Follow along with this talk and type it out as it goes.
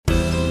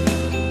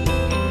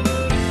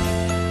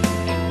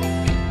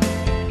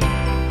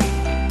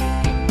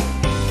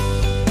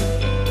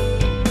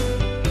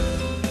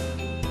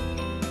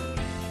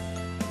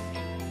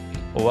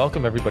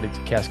welcome everybody to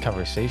Cast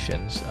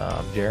Conversations.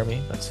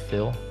 Jeremy, that's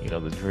Phil. You know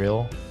the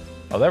drill.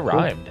 Oh, that Cool.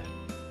 rhymed.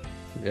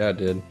 Yeah, I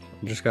did.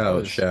 I just got That out of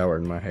the was. shower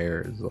and my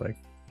hair is like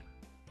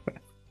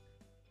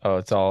Oh,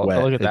 it's all. Oh,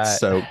 wet. look It's at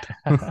soaked.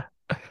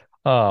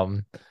 that.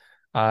 um,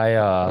 I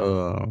Uh,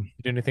 you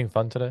do anything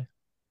fun today?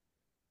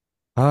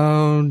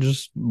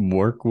 just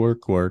work.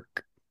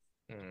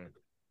 Mm.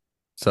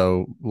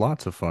 So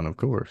lots of fun, of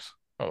course.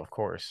 Oh, of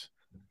course.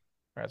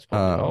 That's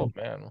probably. Oh Um,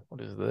 man,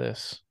 what is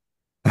this?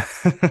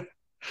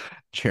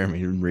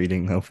 Jeremy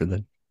reading over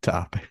the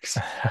topics.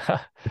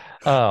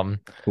 um,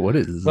 What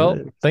is well,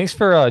 this? thanks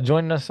for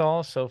joining us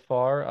all so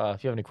far.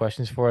 If you have any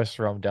questions for us,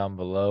 throw them down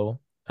below.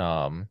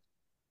 What's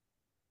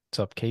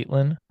up,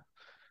 Caitlin?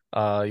 You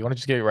want to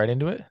just get right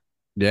into it?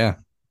 Yeah,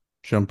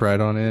 jump right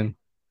on in.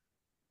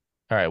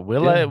 All right.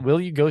 Yeah, Will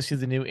you go see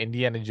the new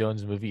Indiana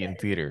Jones movie in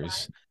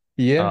theaters?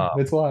 yeah,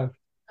 it's Um, live.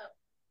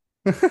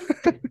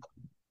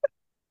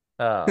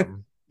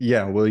 um,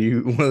 Yeah, will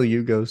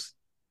you go?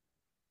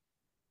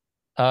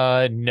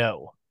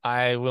 no,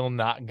 I will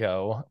not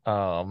go.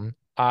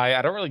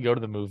 I don't really go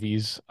to the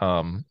movies.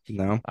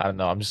 No. I don't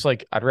know. I'm just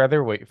like I'd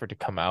rather wait for it to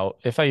come out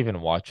if I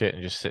even watch it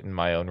and just sit in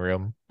my own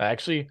room.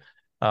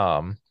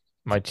 Um,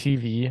 my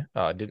TV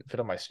didn't fit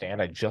on my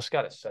stand. I just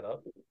got it set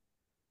up.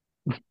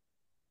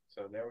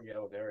 So there we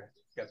go. There,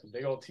 got some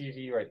big old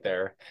TV right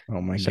there.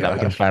 Oh my So now we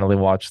can gosh. finally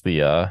watch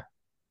the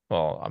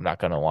well, I'm not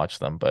gonna watch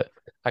them, but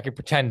I can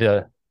pretend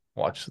to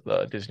watch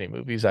the Disney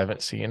movies I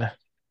haven't seen.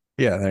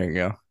 Yeah, there you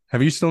go.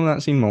 Have you still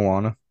not seen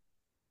Moana?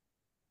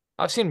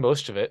 I've seen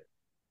most of it.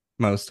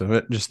 Most of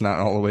it, just not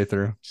all the way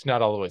through. It's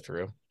not all the way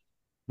through.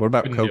 What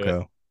about Couldn't do it.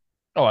 Coco?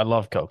 Oh, I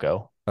love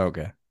Coco.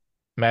 Okay.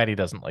 Maddie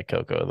doesn't like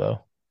Coco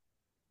though.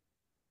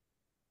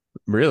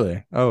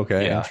 Really? Oh,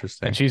 okay, Yeah. And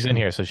interesting. she's in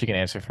here so she can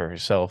answer for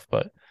herself.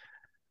 But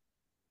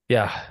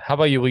yeah. How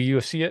about you? Will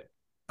you see it?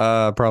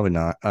 Probably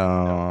not. No.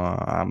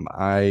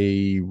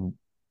 I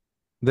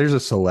there's a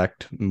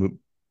select mo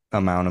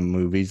amount of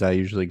movies I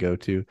usually go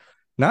to.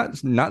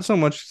 Not so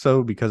much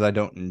so because I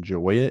don't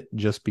enjoy it,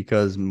 just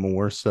because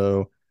more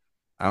so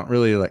I don't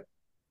really like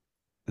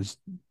just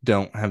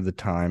don't have the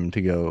time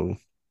to go Yeah.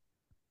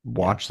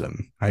 watch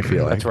them, I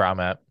feel That's like. where I'm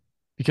at.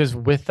 Because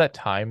with that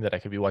time that I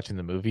could be watching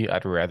the movie,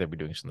 I'd rather be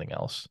doing something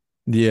else.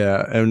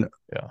 Yeah, and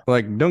Yeah.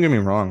 like don't get me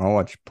wrong, I'll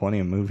watch plenty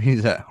of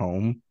movies at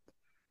home.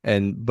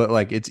 And but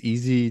like it's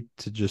easy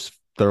to just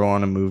throw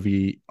on a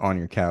movie on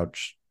your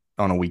couch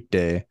on a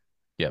weekday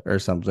Yep. or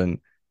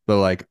something. But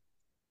like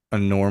a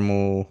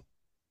normal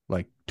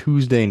like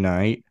Tuesday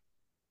night,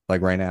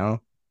 like right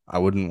now, I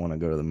wouldn't want to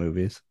go to the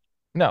movies.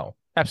 No,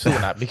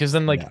 absolutely not. Because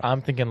then like No.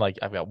 I'm thinking like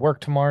I've got work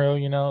tomorrow,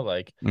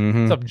 like what's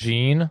Mm-hmm. up,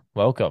 Gene?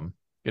 Welcome.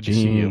 Good to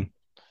see you. Gene.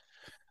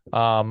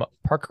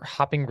 Park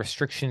hopping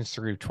restrictions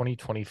through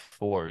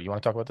 2024. You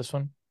want to talk about this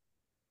one?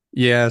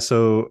 Yeah,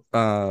 so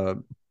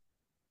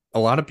a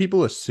lot of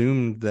people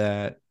assumed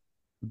that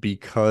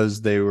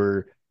because they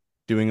were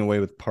doing away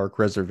with park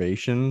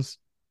reservations,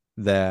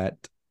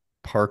 that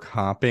park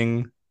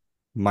hopping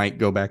might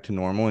go back to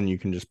normal and you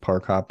can just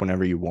park hop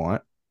whenever you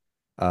want.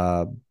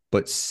 Uh,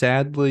 but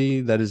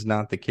sadly, that is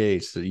not the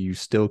case. You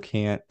still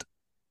can't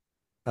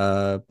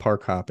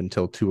park hop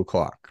until 2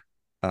 o'clock.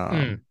 Mm,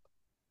 Um,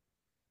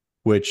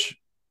 which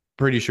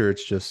pretty sure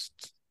it's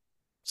just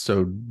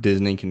so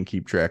Disney can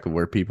keep track of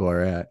where people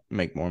are at,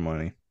 make more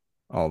money,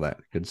 all that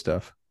good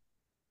stuff.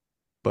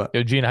 But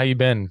Yo, Gene, how you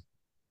been?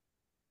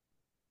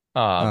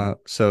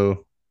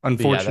 so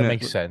But yeah, that unfortunate,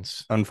 makes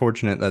sense.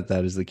 unfortunate that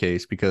that is the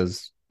case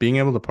because being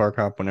able to park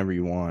hop whenever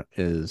you want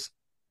is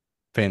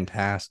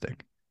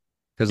fantastic.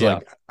 Because Yeah,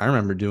 like I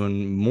remember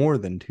doing more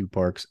than two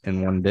parks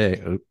in one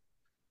day,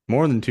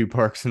 more than two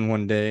parks in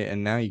one day,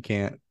 and now you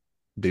can't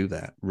do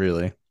that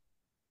really.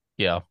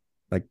 yeah,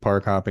 Like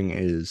park hopping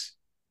is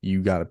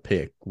you got to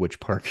pick which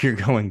park you're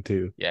going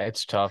to. yeah.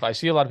 It's tough. I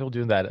see a lot of people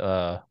doing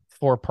that.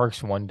 Four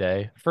parks in one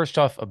day. First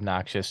off,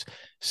 obnoxious.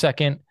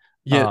 Second,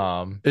 Yeah,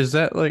 um, is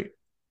that like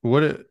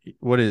what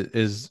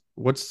is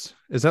what's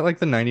is that like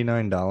the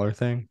 $99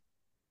 thing?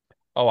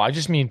 oh, I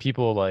just mean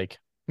people like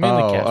Oh,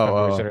 mainly cast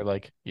members that oh, are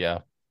like, yeah.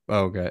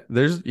 oh, okay.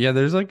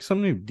 There's like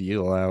some new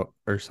deal out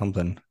or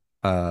something.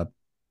 Uh,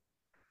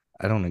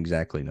 I don't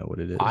exactly know what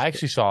it is, I but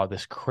actually saw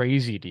this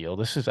crazy deal.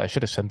 I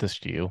should have sent this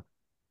to you.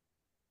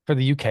 For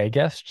the UK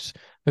guests,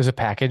 there's a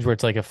package where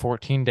it's like a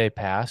 14-day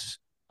pass,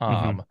 Mhm.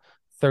 um,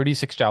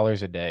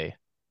 $36 a day.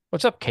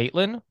 What's up,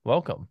 Caitlin?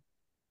 Welcome.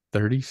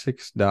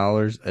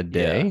 $36 a Yeah,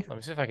 day. let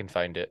me see if I can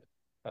find it.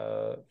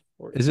 Uh,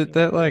 Is it 14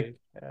 that like day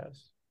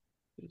pass.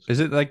 is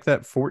it like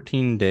that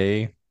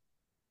 14-day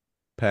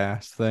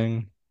pass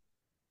thing?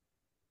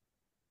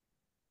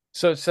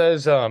 So it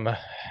says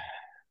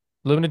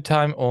limited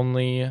time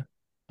only,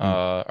 Hmm,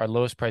 our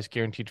lowest price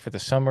guaranteed for the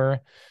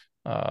summer.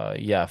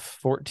 Yeah,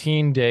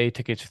 14-day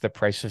tickets for the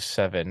price of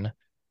seven.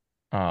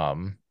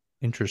 Um,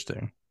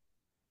 interesting.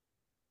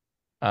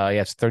 yeah,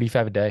 it's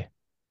 35 a day.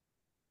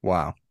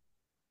 Wow.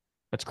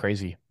 That's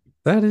crazy.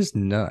 That is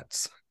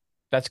nuts.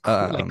 That's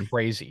like Um,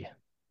 crazy.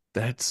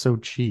 that's so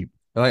cheap.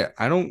 Like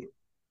I don't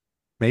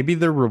maybe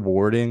they're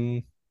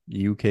rewarding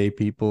UK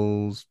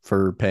peoples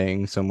for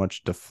paying so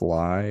much to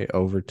fly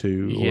over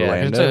to Yeah,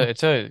 because Orlando.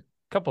 it's a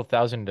couple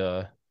thousand.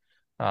 Just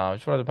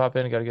wanted to pop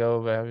in. Gotta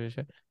go.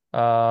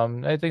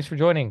 Hey, thanks for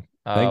joining.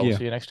 Thank We'll you.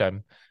 see you next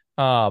time.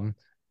 Um,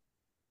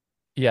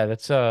 yeah,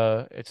 it's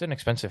an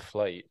expensive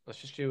flight. Let's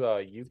just do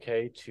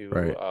UK to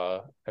Right.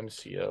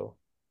 MCO.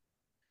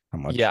 How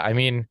Yeah, much? I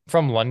mean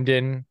from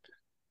London,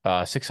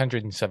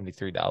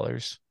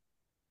 $673.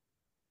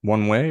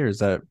 One way or is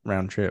that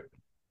round trip?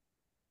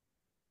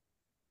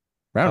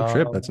 Round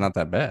trip, that's Um, not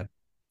that bad,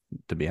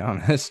 to be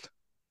honest.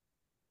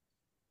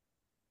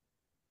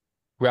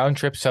 Round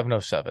trip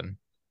 707.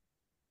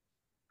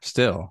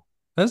 Still,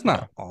 that's Yeah,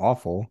 not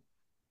awful.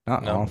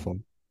 Not no.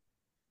 awful.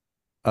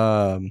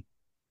 Um,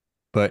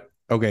 but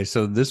okay,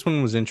 so this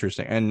one was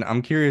interesting, and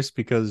I'm curious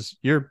because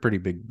you're a pretty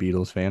big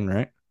Beatles fan,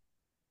 right?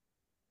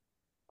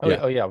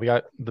 Yeah, Oh yeah, we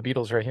got the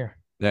Beatles right here.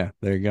 yeah,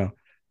 there you go.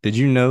 Did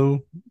you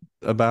know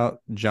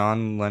about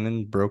John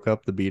Lennon broke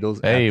up the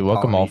Beatles at Hey, the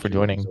welcome all for Polynesian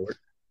joining. resort?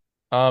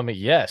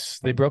 Yes,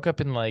 they broke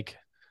up in like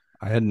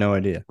I had no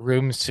idea.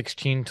 room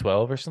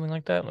 1612 or something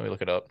like that. Let me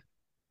look it up.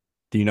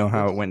 Do you know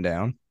how it Oops. went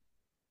down?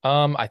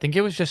 I think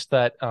it was just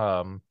that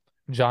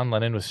John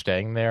Lennon was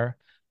staying there,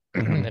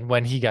 Hmm. and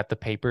when he got the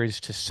papers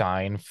to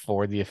sign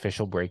for the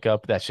official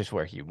breakup, that's just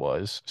where he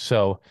was.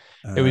 So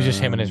it was just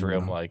him in his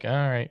room, Uh, like, all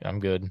right, I'm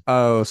good.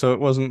 oh, so it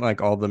wasn't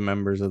like all the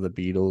members of the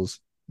Beatles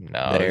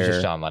No, it was just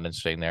there. John Lennon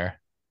staying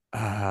there.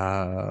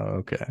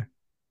 Okay.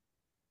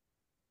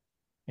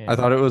 I Yeah,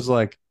 thought it was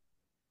like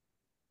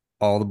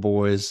all the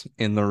boys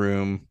in the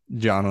room.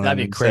 that'd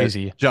be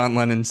crazy. John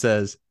Lennon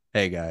says,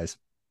 "Hey guys,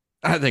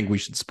 I think we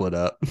should split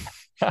up."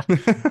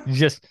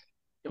 Just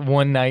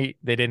one night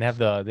they didn't have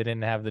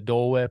the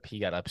Dole Whip. He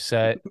got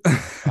upset.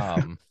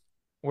 Um,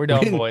 we're We done,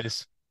 didn't,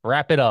 boys.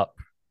 Wrap it up.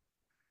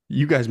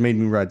 you guys made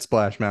me ride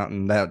Splash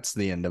Mountain. That's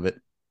the end of it.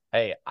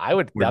 Hey, I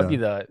would We're that'd be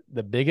done.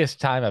 the biggest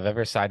time I've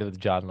ever sided with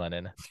John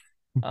Lennon.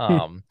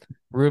 Um,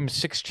 Room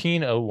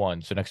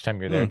 1601. So next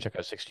time you're there, Hmm. check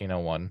out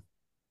 1601.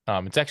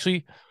 It's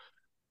actually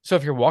so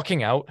if you're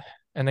walking out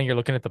and then you're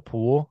looking at the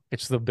pool,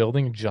 it's the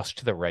building just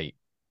to the right,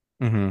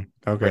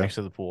 right Okay. next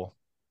to the pool.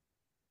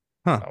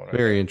 Huh. That one right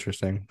Very there.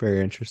 interesting. Very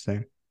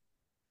interesting.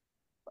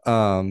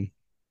 Um,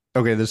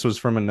 okay, this was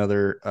from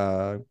another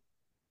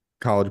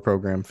college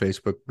program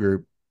Facebook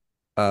group.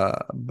 Uh,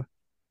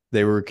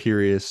 they were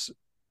curious.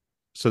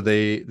 So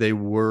they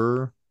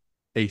were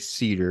a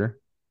seater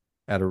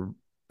at a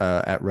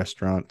at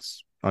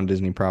restaurants on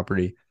Disney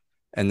property,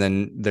 and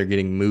then they're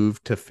getting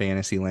moved to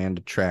Fantasyland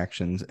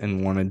attractions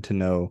and wanted to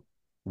know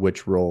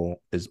which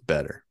role is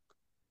better.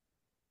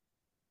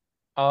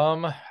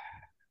 Um,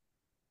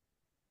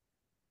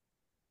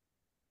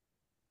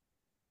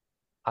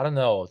 I don't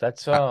know.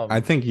 That's I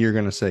think you're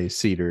gonna say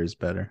Cedar is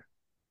better.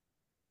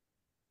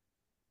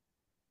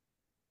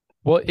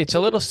 well, it's a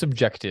little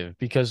subjective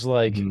because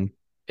Hmm.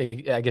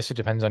 I guess it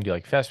depends on do you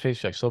like fast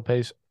pace, do you like slow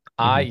pace.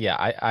 Hmm.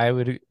 I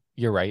would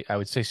you're right. I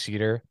would say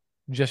Cedar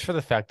just for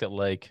the fact that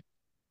like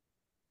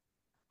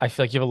I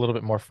feel like you have a little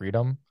bit more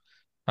freedom.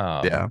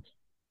 Yeah, Um,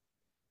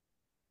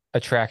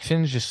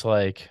 Attractions just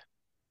like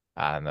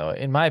I don't know.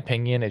 In my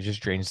opinion, it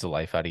just drains the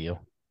life out of you.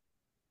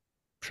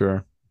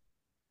 sure.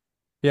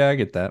 Yeah, I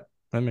get that.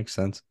 That makes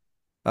sense.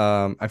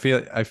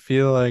 I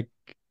feel like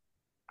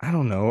I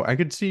don't know. I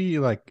could see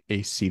like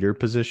a Cedar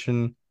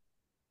position.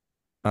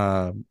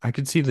 I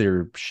could see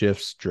their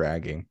shifts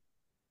dragging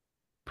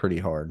pretty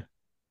hard.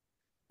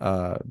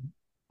 Uh,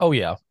 Oh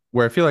yeah,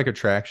 where I feel like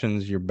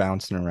attractions, you're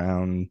bouncing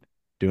around,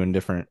 doing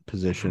different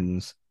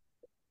positions,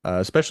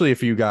 especially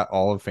if you got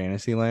all of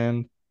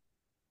Fantasyland.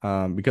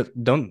 Because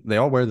don't they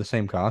all wear the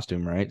same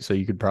costume, right? So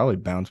you could probably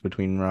bounce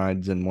between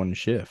rides in one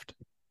shift,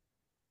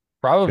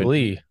 couldn't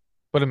you? probably.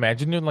 But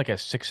imagine doing like a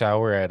 6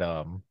 hour at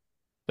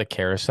the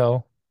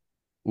carousel.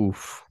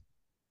 Oof,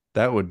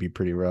 that would be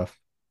pretty rough.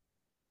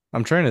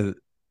 I'm trying to,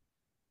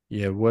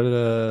 yeah, what,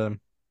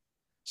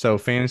 so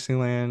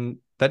Fantasyland,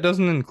 that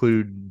doesn't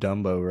include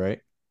Dumbo,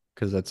 right?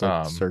 Because that's like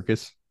the Um,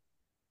 circus.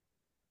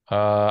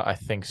 I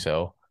think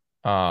so.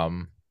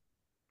 Um,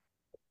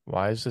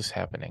 why is this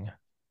happening?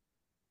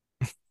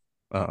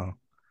 Uh-oh,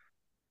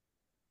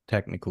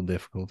 technical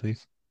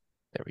difficulties.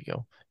 There we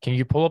go. Can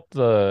you pull up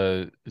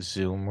the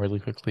Zoom really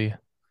quickly?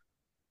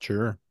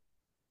 Sure.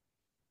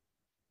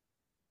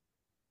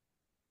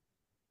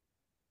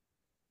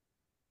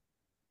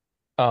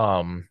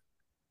 Um,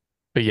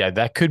 but yeah,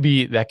 that could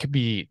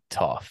be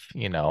tough,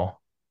 you know.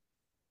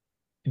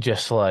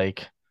 Just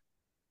like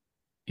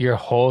your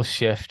whole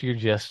shift, you're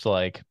just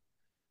like,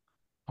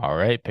 all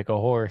right, pick a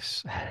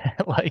horse.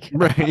 Like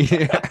Right.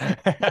 Yeah.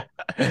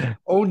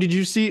 Oh, did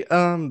you see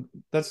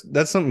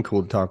that's something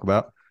cool to talk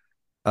about.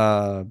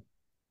 Uh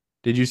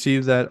did you see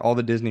that all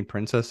the Disney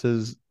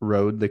princesses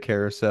rode the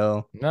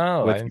carousel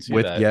no, I didn't see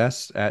with that.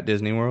 guests at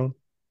Disney World?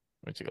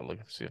 Let me take a look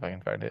and see if I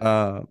can find it.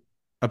 Uh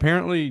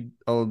apparently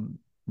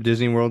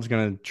Disney World's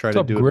gonna try What's to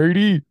up, do it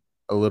Grady?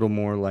 a little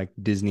more like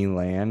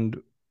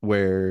Disneyland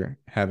where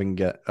having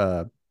get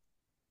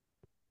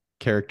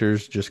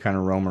characters just kind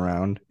of roam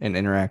around and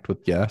interact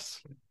with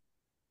guests.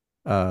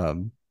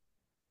 Um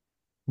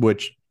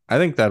which I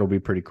think that'll be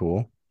pretty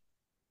cool.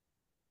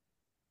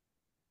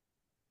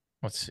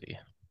 Let's see.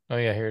 Oh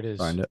yeah, here it is.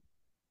 Find it.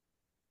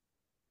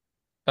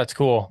 That's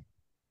cool.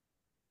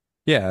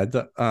 Yeah,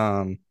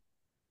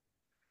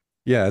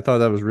 yeah, I thought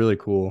that was really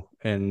cool.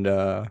 And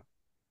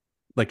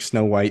like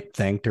Snow White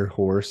thanked her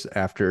horse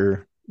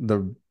after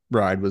the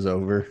ride was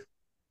over.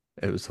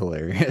 It was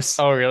hilarious.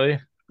 Oh really?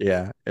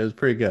 Yeah, it was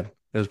pretty good.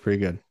 It was pretty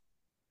good.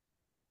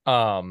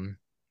 Um,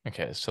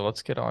 okay, so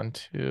let's get on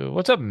to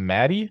what's up,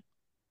 Maddie?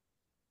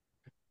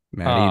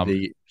 Maddie, Um,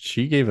 the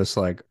she gave us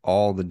like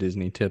all the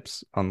Disney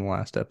tips on the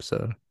last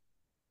episode.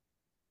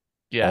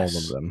 All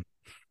of yes. them.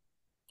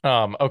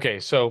 Okay,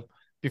 so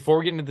before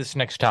we get into this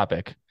next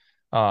topic,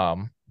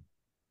 um,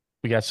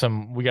 we got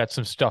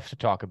some stuff to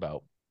talk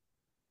about.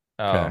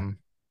 Okay. Um,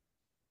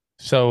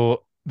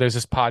 so there's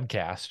this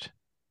podcast,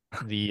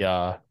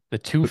 the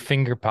Two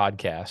Finger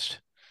Podcast.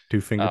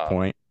 Two finger Um,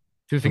 point,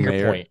 Two Finger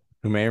Point.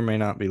 who may or may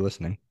not be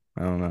listening.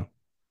 I don't know.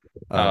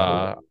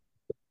 Uh,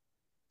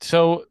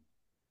 so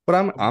But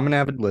I'm an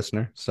avid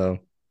listener, so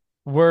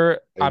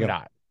there you I'm go.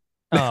 not.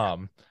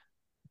 Um,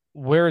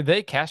 were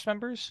they cast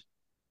members?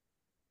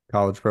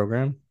 College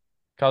program,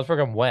 College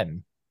program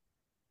when?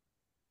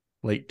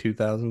 late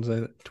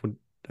 2000s.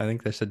 I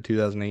think they said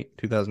 2008,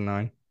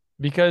 2009.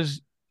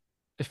 Because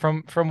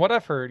from what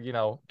I've heard,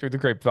 through the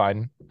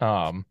grapevine,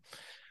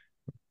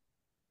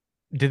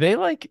 do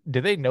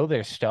they know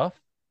their stuff?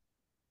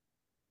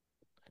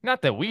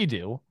 Not that we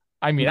do.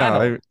 I mean, No,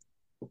 I don't.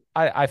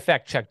 I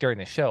fact check during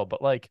the show,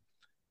 but like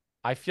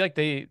I feel like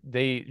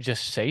they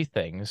just say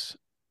things.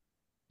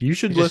 you They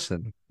should just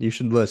listen. You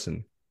should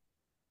listen.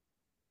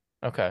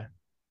 okay.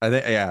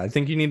 I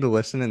think you need to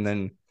listen and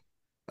then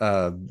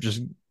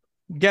just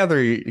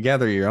gather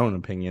your own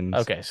opinions.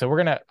 Okay, so we're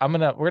gonna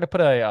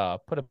put a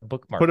Put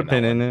bookmark a in that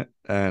pin in one. it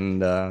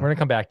and We're gonna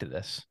come back to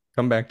this.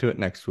 come back to it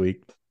next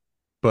week.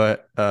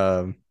 But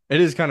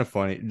it is kind of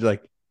funny.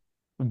 Like,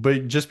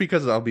 but just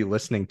because I'll be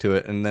listening to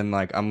it and then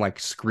like I'm like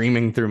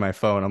screaming through my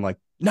phone, I'm like,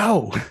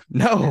 no,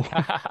 no.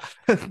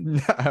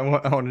 I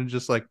want to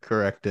just like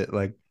correct it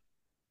like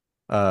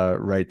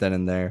right then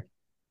and there.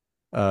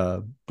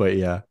 But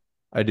yeah,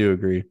 I do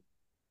agree.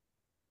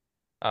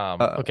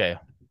 Uh Okay. yeah,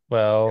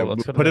 Well,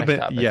 let's go to the put a next bit,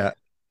 topic. yeah,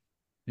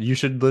 you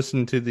should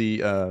listen to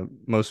the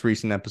most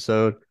recent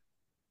episode.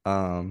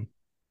 Um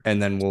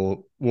and then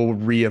we'll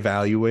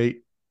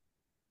reevaluate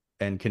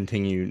and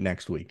continue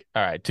next week.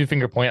 All right, Two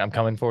Finger Point, I'm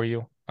coming for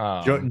you.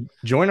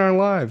 Join our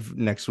live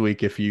next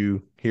week if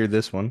you hear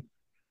this one.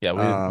 Yeah,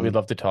 we'd Um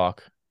love to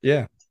talk.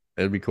 yeah,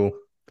 it'd be cool.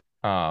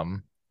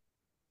 Um,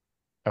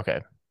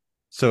 okay.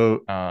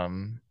 So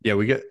Um, yeah,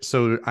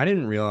 so I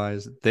didn't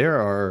realize there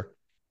are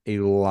a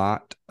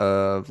lot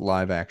of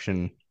live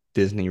action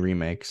Disney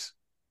remakes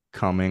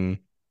coming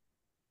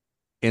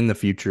in the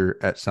future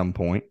at some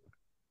point.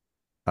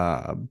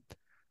 Uh,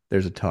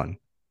 there's a ton.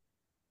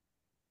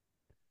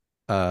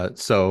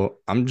 So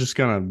I'm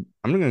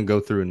gonna go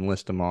through and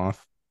list them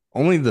off.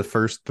 Only the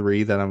first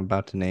three that I'm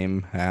about to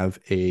name have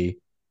a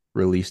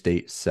release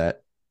date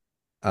set.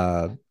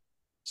 Uh,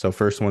 so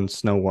first one's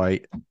Snow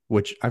White,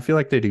 which I feel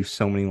like they do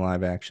so many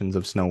live actions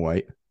of Snow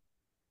White.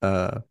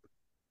 Uh,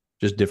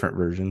 just different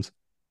versions,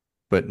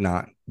 but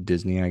not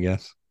Disney, I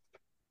guess.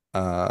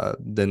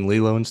 Then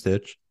Lilo and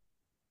Stitch,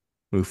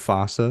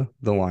 Mufasa,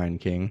 The Lion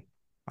King.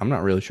 I'm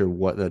not really sure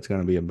what that's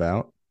going to be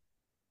about,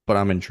 but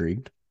I'm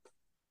intrigued.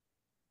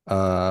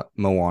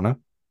 Moana,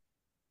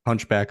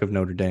 Hunchback of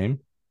Notre Dame,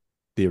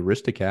 The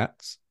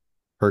Aristocats,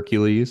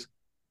 Hercules,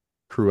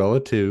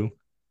 Cruella 2,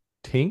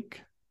 Tink,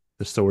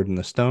 The Sword and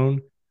the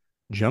Stone,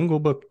 Jungle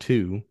Book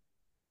 2,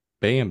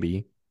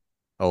 Bambi,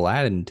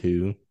 Aladdin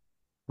 2,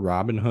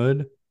 Robin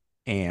Hood,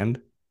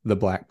 and The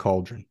Black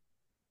Cauldron.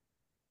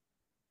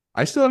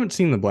 I still haven't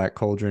seen The Black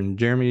Cauldron.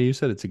 Jeremy, you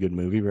said it's a good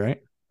movie,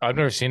 right? I've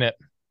never seen it.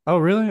 Oh,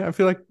 really? I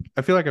feel like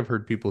I've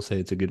heard people say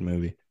it's a good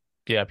movie.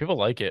 Yeah, people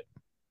like it.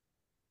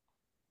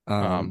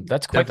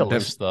 That's quite the Definitely,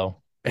 list,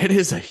 though. it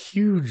is a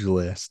huge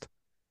list.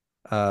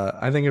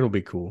 I think it'll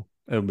be cool.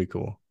 It'll be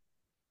cool.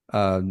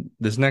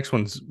 This next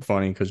one's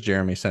funny because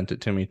Jeremy sent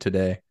it to me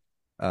today.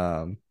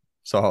 Um,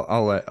 so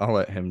I'll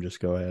let him just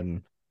go ahead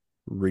and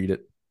read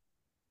it.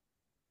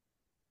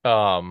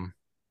 Um,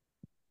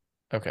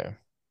 okay.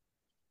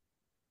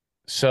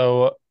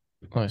 So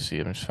let me see.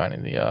 I'm just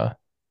finding the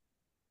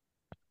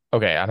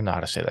okay, I don't know how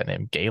to say that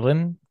name.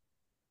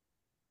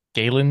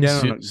 Yeah, I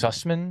don't know.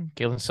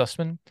 Galen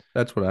Sussman.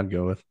 That's what I'd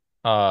go with.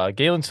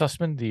 Galen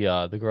Sussman,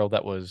 the girl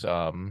that was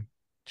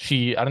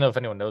she I don't know if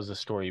anyone knows this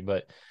story,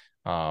 but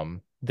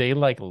they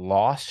like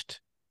lost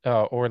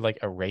or like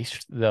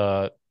erased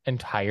the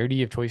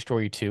entirety of Toy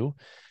Story 2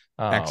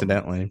 um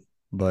Accidentally,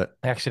 but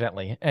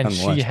accidentally, and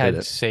she nonetheless did had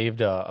it.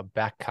 saved a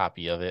back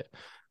copy of it.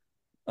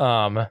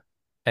 Um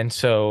and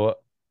so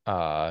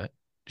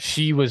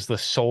she was the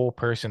sole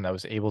person that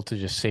was able to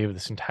just save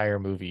this entire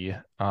movie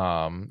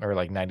or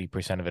like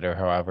 90% of it or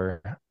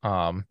however.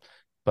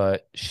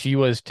 But she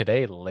was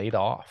today laid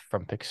off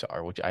from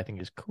Pixar, which I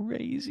think is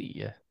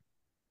crazy.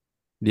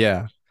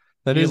 Yeah,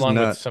 that She is along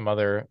with nuts. some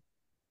other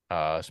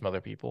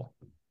people.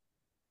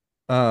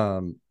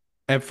 Um,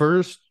 at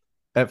first.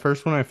 at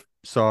first when I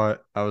saw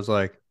it, I was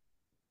like,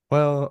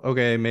 well,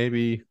 okay,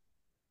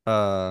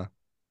 uh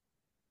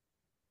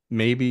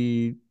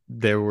maybe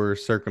there were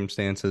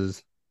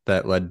circumstances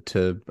that led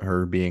to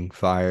her being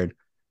fired,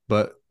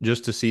 but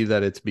just to see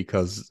that it's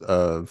because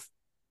of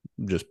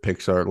just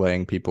Pixar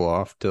laying people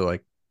off to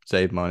like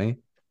save money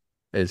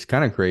is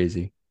kind of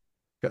crazy.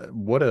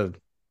 What a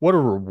what a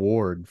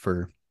reward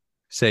for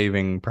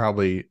saving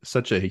probably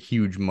such a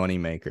huge money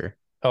maker.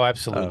 Oh,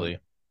 Uh, absolutely.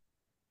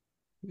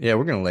 yeah,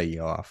 we're gonna lay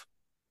you off.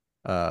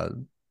 Uh,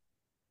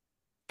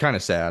 Kind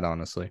of sad,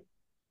 honestly.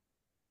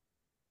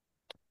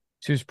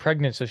 She was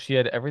pregnant, so she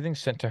had everything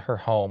sent to her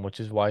home, which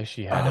is why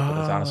she had it, but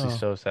it's honestly Oh,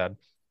 so sad.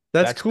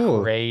 that's That's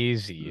cool.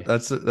 crazy.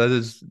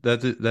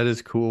 That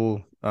is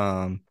cool.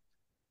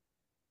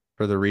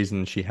 For the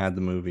reason she had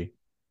the movie.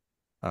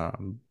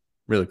 Um,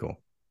 Really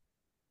cool.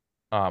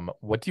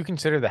 What do you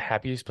consider the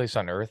happiest place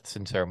on Earth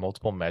since there are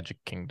multiple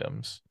magic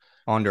kingdoms?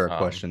 On to our Um,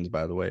 questions,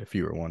 by the way, if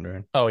you were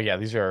wondering. oh yeah,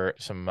 these are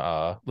some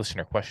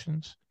listener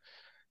questions.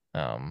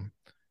 Um,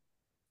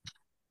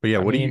 But yeah,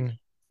 I mean,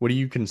 what do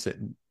you consider?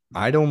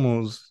 I'd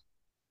almost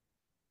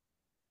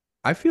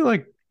I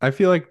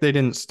feel like they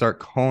didn't start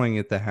calling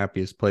it the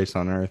happiest place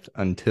on earth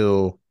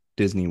until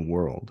Disney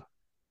World.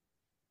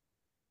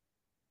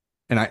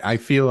 And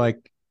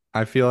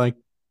I feel like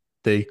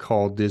they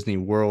call Disney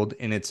World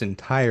in its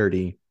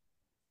entirety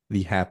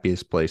the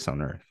happiest place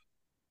on earth.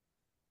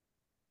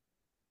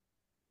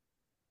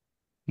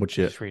 What's I'm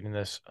your just reading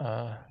this.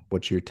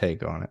 what's your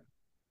take on it?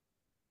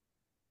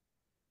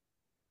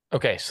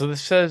 Okay, so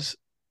this says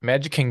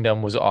Magic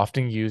Kingdom was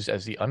often used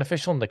as the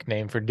unofficial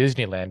nickname for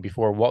Disneyland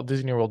before Walt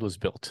Disney World was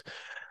built.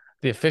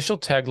 The official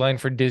tagline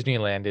for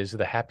Disneyland is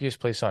the happiest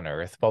place on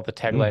earth, while the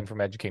Mm. tagline for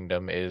Magic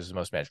Kingdom is the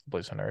most magical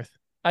place on earth.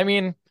 I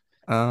mean,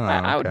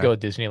 Ah, I would okay. go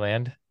with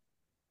Disneyland,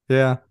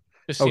 Yeah.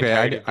 just the Okay,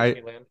 entirety of I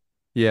Disneyland.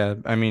 yeah,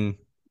 I mean,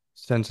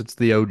 since it's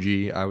the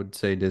OG, I would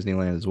say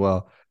Disneyland as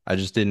well. I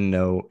just didn't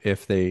know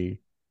if they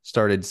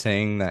started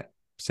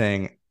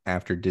saying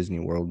after Disney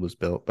World was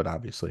built, but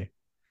obviously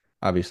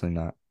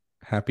not.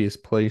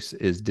 Happiest place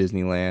is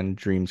Disneyland.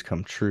 Dreams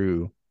come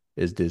true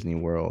is Disney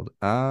World.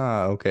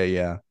 Ah, okay,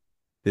 yeah.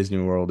 Disney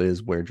World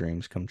is where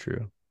dreams come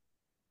true.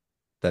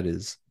 That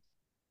is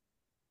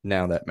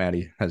now that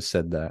Maddie has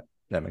said that,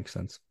 that makes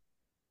sense.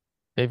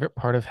 Favorite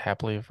part of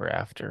Happily Ever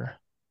After?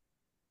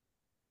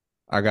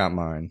 I got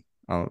mine.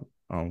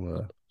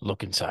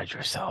 Look inside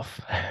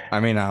yourself. I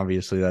mean,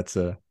 obviously that's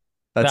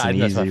an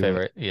That's my easy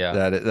one. favorite. Yeah.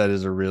 That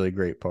is a really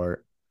great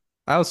part.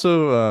 I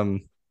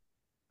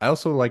I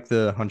also like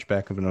the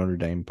Hunchback of Notre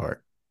Dame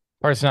part.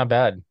 Part's not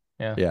bad.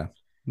 Yeah. Yeah.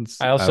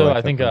 I I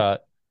like that think part.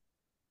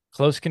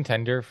 close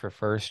contender for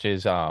first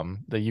is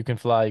the you can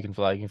fly, you can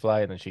fly, you can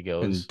fly, and then she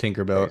And goes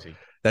Tinkerbell. crazy.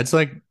 That's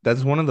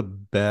one of the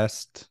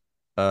best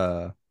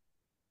uh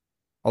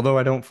although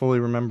I don't fully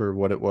remember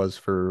what it was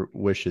for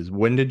Wishes.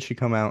 When did she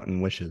come out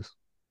in Wishes?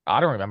 I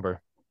don't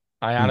remember.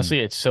 I Hmm. honestly,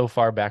 it's so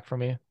far back from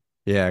me.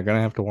 Yeah,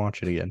 gonna have to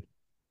watch it again.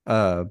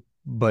 Uh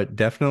but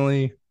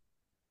definitely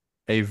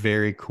a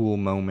very cool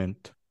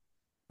moment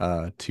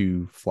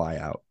to fly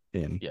out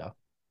in. Yeah.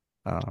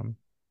 Um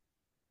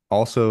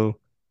Also,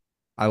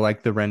 I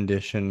like the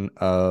rendition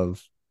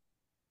of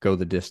Go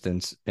the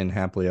Distance in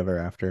Happily Ever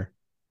After.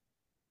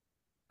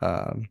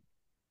 Um,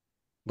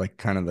 like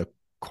kind of the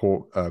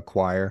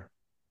choir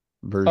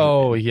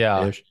Oh version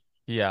yeah. ish.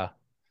 Yeah,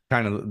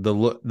 Kind of the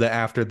look, the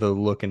after the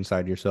look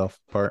inside yourself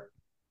part.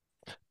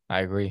 I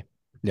agree.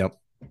 Yep.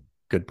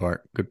 Good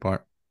part. Good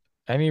part.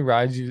 Any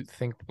rides you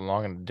think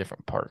belong in a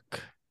different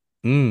park?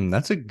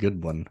 That's a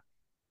good one.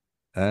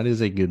 That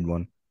is a good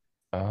one.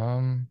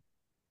 Um,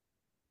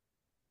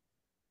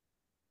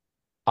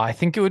 I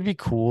think it would be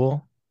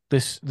cool.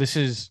 This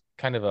is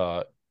kind of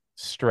a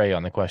stray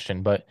on the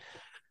question, but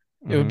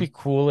it would Hmm. be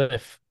cool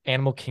if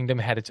Animal Kingdom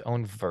had its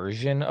own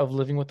version of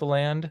Living with the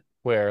Land,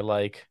 where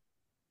like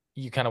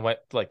you kind of went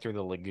like through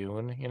the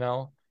lagoon,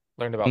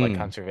 learned about like Mm.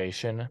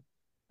 conservation.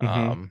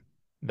 Hmm. Um,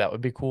 that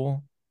would be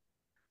cool.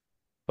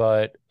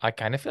 But I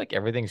kind of feel like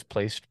everything's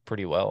placed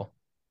pretty well.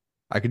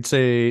 I could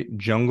say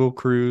Jungle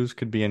Cruise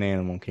could be an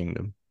Animal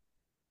Kingdom,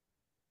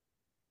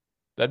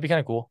 That'd be kind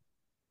of cool.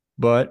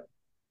 but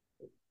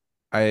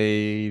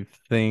I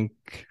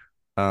think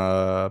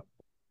uh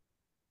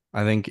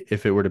I think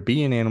if it were to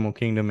be an animal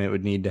kingdom, it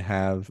would need to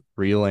have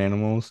real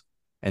animals,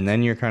 and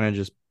then you're kind of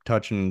just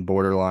touching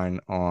borderline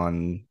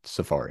on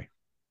safari.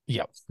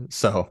 Yep.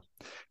 So,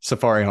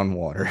 safari on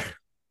water,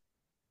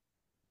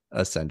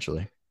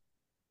 essentially.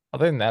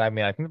 Other than that, I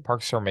mean, I think the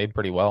parks are made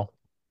pretty well.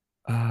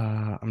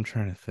 I'm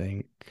trying to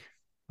think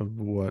of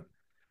what.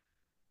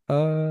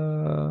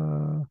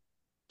 Uh,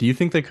 do you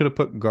think they could have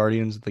put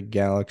Guardians of the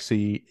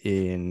Galaxy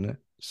in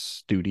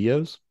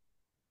studios?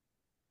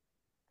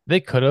 They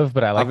could have,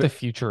 but I like the Obvi-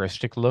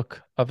 futuristic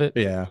look of it.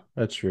 yeah,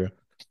 that's true.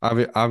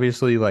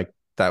 Obviously, like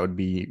that would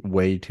be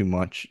way too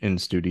much in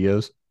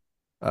studios,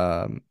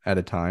 at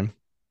a time.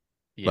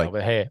 Yeah, Like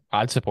but hey,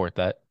 I'd support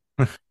that.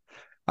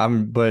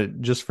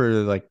 But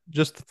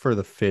just for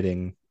the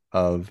fitting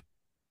of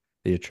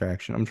the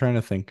attraction, I'm trying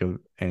to think of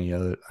any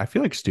other. I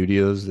feel like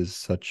studios is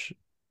such.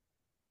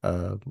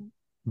 uh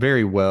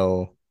very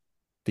well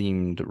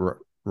themed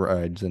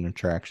rides and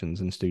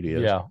attractions and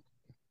studios. Yeah,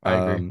 I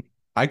agree. Um,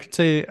 I could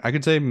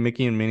say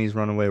Mickey and Minnie's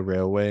Runaway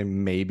Railway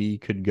maybe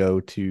could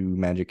go to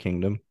Magic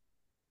Kingdom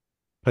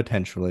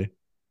potentially,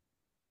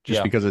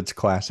 just Yeah. because it's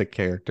classic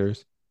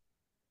characters.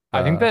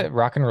 I think Uh, that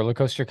Rock and Roller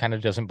Coaster kind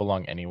of doesn't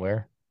belong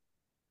anywhere.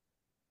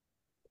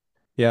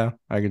 yeah,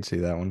 I could see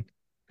that one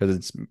because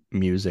it's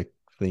music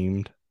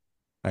themed,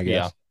 I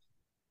Yeah. guess.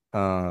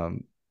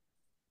 Um,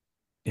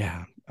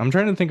 yeah, I'm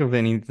trying to think of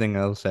anything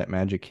else at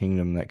Magic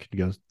Kingdom that could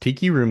go.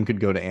 Tiki Room could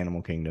go to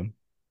Animal Kingdom.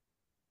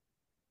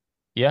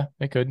 Yeah,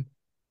 it could.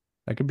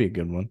 That could be a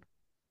good one.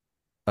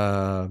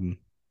 Um,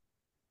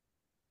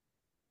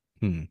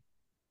 hmm.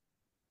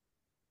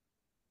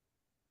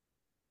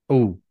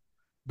 Oh,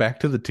 back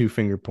to the two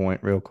finger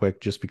point real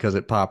quick, just because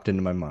it popped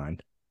into my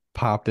mind.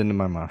 Popped into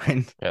my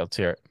mind. Yeah, let's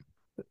hear it.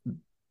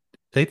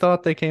 They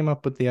thought they came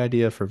up with the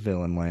idea for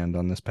Villain Land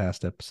on this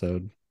past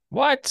episode.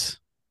 What?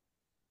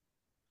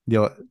 You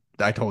know,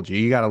 I told you,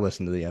 you got to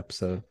listen to the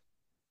episode.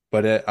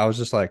 But I was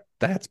just like,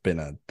 that's been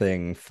a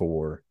thing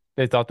for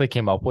They thought they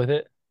came up with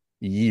it?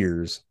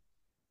 years.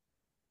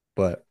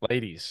 But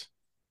Ladies.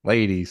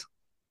 ladies,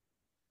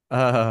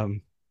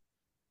 um,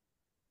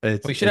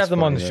 it's We should it's have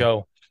them on funny the though.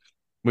 show.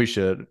 We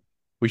should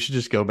we should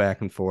just go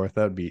back and forth.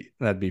 That'd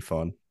be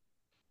fun.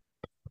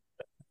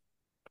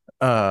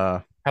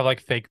 Uh, Have like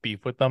fake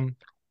beef with them.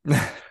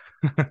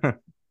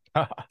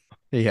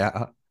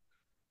 yeah.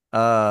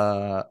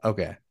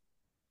 Okay.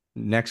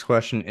 Next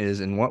question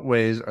is, in what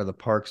ways are the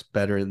parks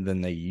better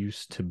than they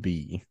used to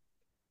be?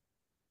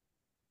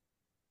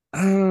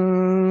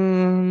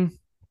 Um,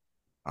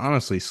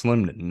 Honestly,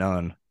 slim to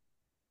none.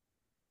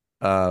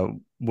 Uh,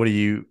 what are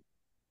you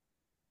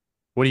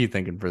what are you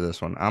thinking for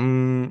this one?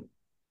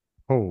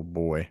 Oh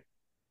boy.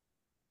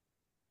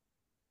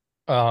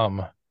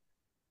 Um,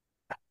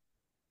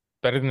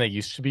 Better than they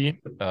used to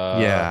be.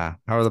 Yeah.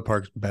 How are the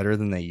parks better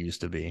than they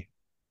used to be?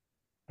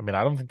 I mean,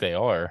 I don't think they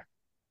are.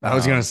 I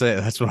was gonna Um, say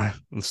that's why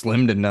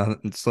slim to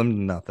nothing. Slim to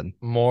nothing.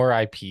 More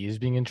IPs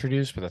being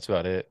introduced, but that's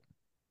about it.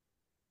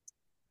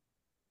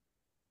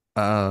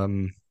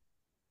 Um,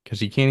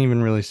 because you can't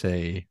even really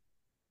say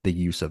the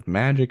use of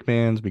magic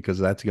bands because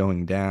that's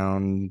going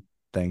down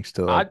thanks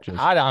to like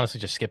just I'd honestly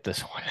just skip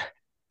this one.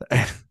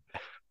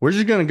 we're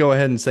just gonna go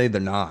ahead and say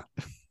they're not.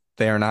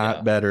 They are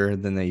not Yeah. better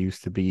than they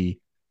used to be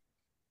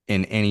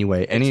in any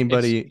way.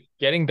 It's Anybody,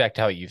 getting back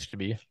to how it used to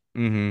be.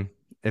 mhm,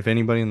 if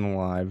anybody in the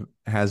live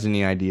has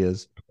any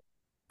ideas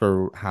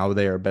for how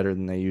they are better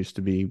than they used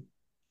to be,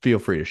 feel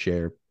free to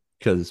share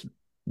because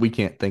we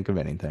can't think of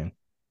anything.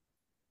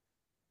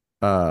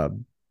 Uh,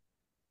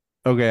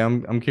 okay,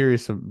 I'm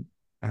curious of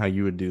how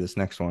you would do this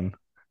next one.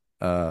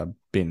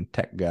 Being a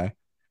tech guy,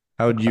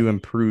 how would Okay. you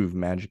improve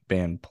Magic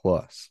Band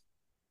Plus?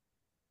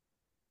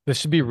 This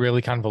should be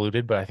really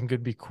convoluted, but I think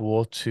it'd be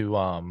cool to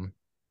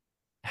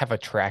have a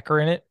tracker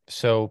in it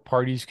so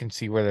parties can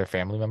see where their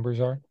family members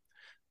are.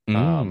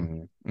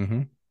 Um,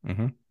 Mm-hmm.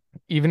 Mm-hmm.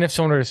 Even if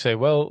someone were to say,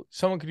 well,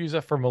 someone could use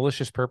that for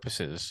malicious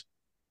purposes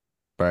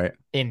Right.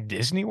 in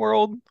Disney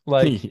World,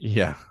 like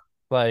Yeah.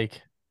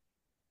 like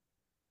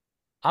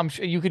I'm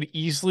sure you could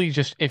easily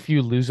just if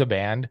you lose a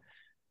band,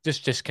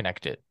 just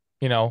disconnect it,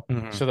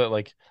 Hmm. so that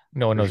like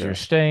no one For knows you're sure.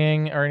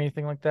 staying or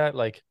anything like that.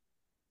 Like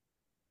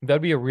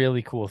that'd be a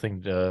really cool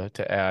thing to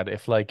add.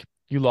 If like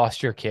you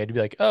lost your kid, you'd be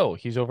like, oh,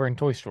 he's over in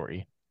Toy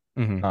Story.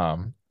 Hmm.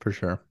 Um, For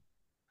sure.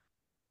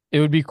 it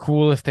would be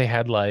cool if they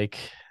had like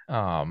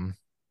um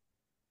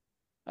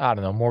I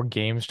don't know, more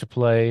games to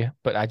play,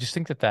 but I just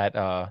think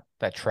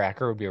that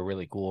tracker would be a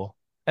really cool.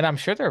 And I'm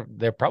sure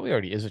there probably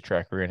already is a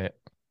tracker in it.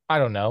 I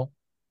don't know.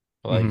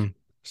 Hmm. Like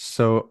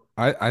So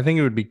I think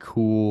it would be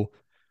cool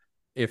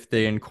if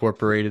they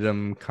incorporated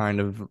them kind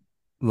of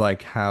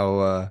like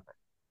how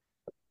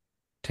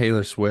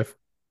Taylor Swift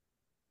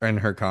and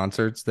her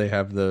concerts, they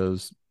have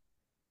those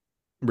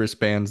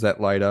wristbands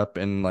that light up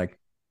and like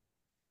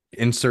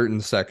in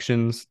certain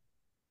sections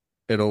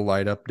it'll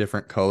light up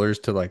different colors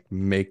to like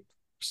make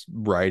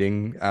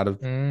writing out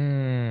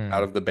mm,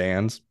 of the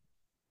bands.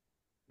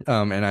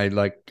 And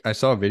I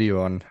saw a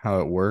video on how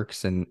it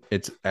works, and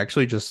it's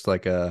actually just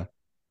like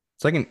it's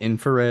like an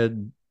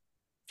infrared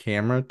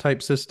camera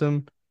type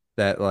system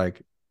that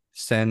like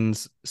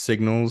sends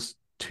signals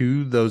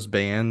to those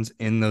bands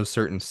in those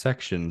certain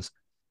sections.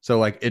 So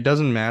like it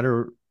doesn't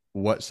matter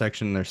what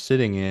section they're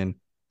sitting in,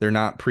 they're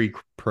not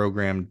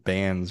pre-programmed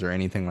bands or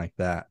anything like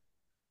that.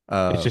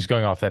 it's Uh, just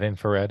going off that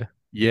infrared.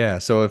 yeah,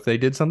 so if they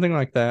did something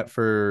like that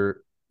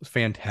for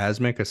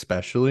Phantasmic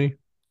especially,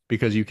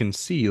 because you can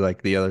see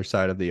like the other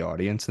side of the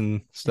audience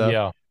and stuff,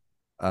 Yeah,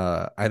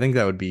 I think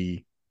that would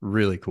be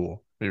really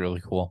cool. be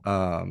really cool.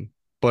 Um,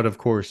 but of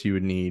course you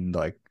would need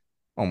like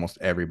almost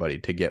everybody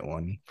to get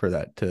one for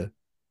that to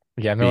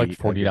Yeah, and they're like be a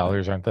good thing.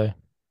 $40, aren't they?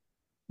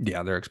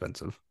 Yeah, they're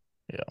expensive.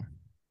 Yeah.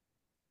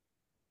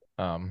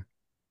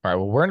 All right,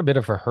 well, we're in a bit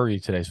of a hurry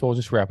today, so we'll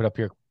just wrap it up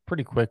here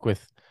pretty quick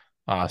with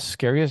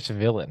scariest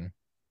villain.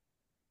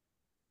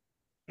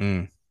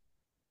 Mm.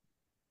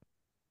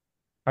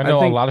 I I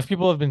know a think lot of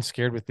people have been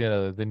scared with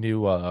the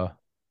new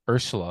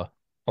Ursula.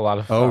 A lot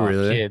of Oh,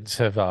 really? kids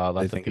have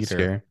They left the think it's theater.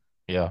 scary.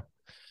 Yeah,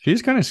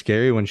 She's kind of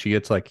scary when she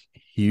gets like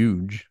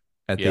huge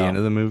at the yeah. end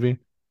of the movie.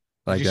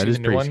 Did Like you that see the is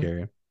new pretty one?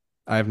 scary.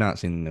 I have not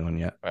seen the new one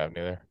yet. I haven't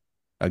either.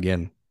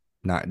 Again,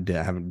 not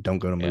I haven't don't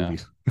go to Yeah.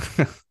 movies.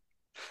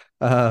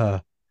 uh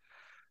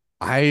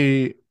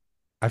I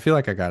I feel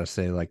like I gotta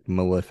say like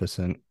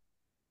Maleficent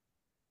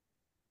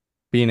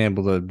being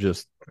able to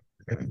just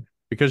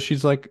because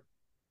she's like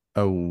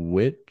a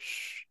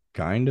witch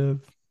kind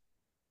of,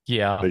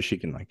 Yeah. but she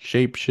can like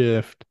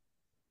shapeshift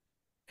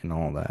and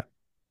all that.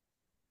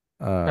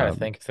 Trying to Um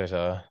think if there's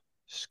a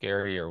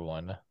scarier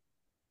one.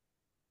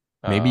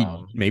 maybe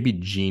Um, maybe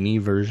genie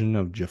version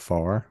of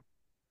Jafar.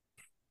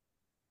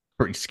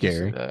 Pretty who's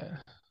scary.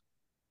 that?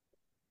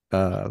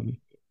 Um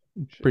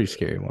pretty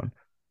scary one.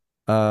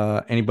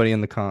 Anybody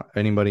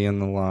in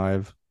the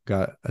live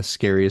got a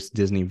scariest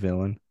Disney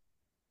villain?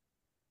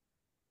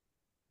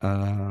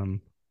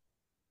 Um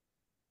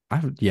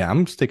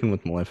I'm sticking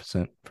with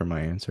Maleficent for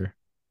my answer.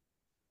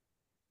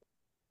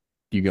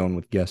 You going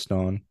with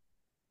Gaston?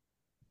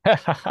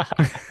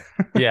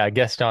 Yeah,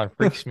 Gaston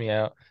freaks me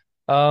out.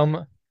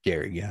 Um,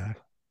 Scary guy.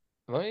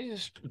 let me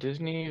just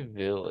Disney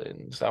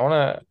villains.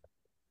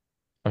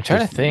 I'm trying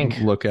Just to think.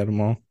 look at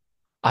them all.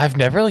 I've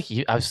never like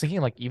I was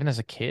thinking like even as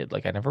a kid,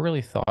 like I never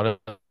really thought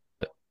of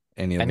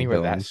Any of the anywhere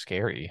that villains.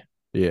 scary.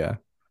 Yeah.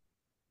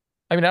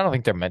 I mean, I don't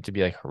think they're meant to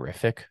be like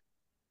horrific.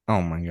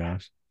 Oh my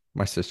gosh.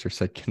 My sister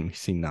said, "Can we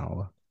see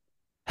Nala?"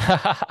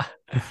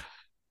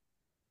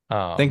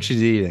 Think Um,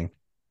 she's eating.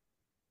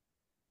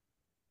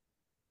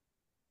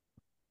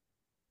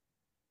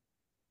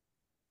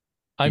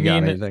 I You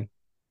got mean, anything?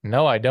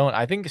 no, I don't.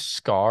 I think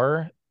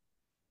Scar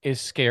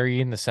is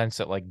scary in the sense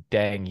that like,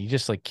 dang, he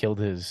just like killed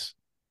his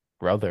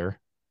brother,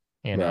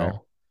 you Right.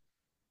 know.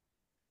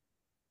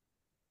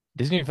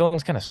 Disney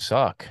villains kind of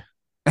suck.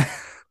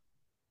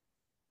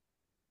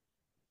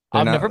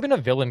 They're I've never not. been a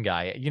villain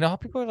guy. You know how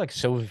people are like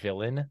so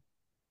villain?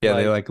 Yeah,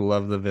 they Like like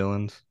love the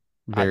villains.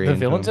 Very the into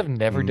villains them. have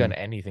never done Mm.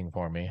 anything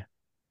for me.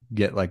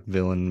 Get like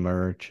villain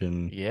merch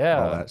and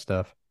all Yeah. that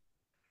stuff.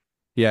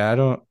 Yeah, I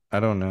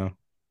don't know.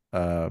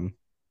 Um,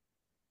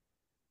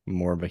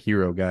 more of a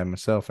hero guy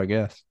myself, I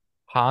guess.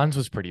 Hans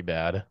was pretty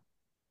bad.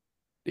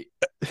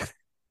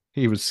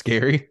 He was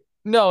scary.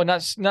 No,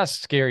 not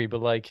scary,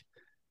 but like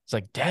it's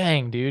like,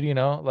 dang, dude, you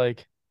know,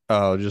 like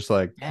Oh, just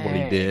like what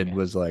he did dang.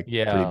 was like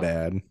pretty Yeah.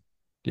 bad.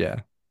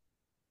 Yeah.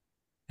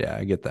 Yeah,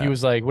 I get He that.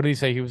 was like, what did he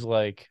say? He was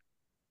like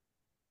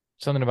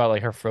something about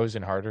like her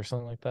frozen heart or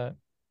something like that.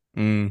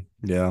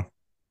 Yeah.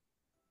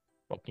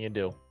 What can you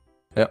do?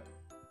 Yep.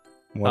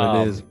 What it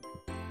is. Um,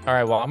 all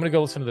right, well, I'm gonna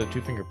go listen to the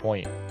Two Finger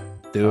Point.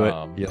 Do it.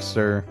 Um, Yes,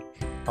 sir.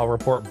 I'll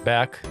report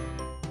back.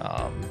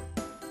 Um,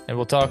 and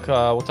we'll talk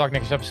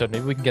next episode.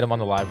 Maybe we can get them on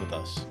the live with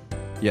us.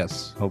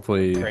 Yes.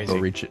 Hopefully Crazy.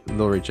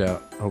 they'll reach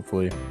out.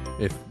 Hopefully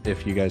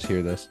if you guys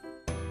hear this.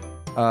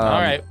 All Um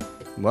right.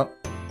 well,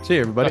 see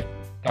you everybody.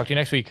 Talk to you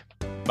next week.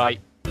 Bye.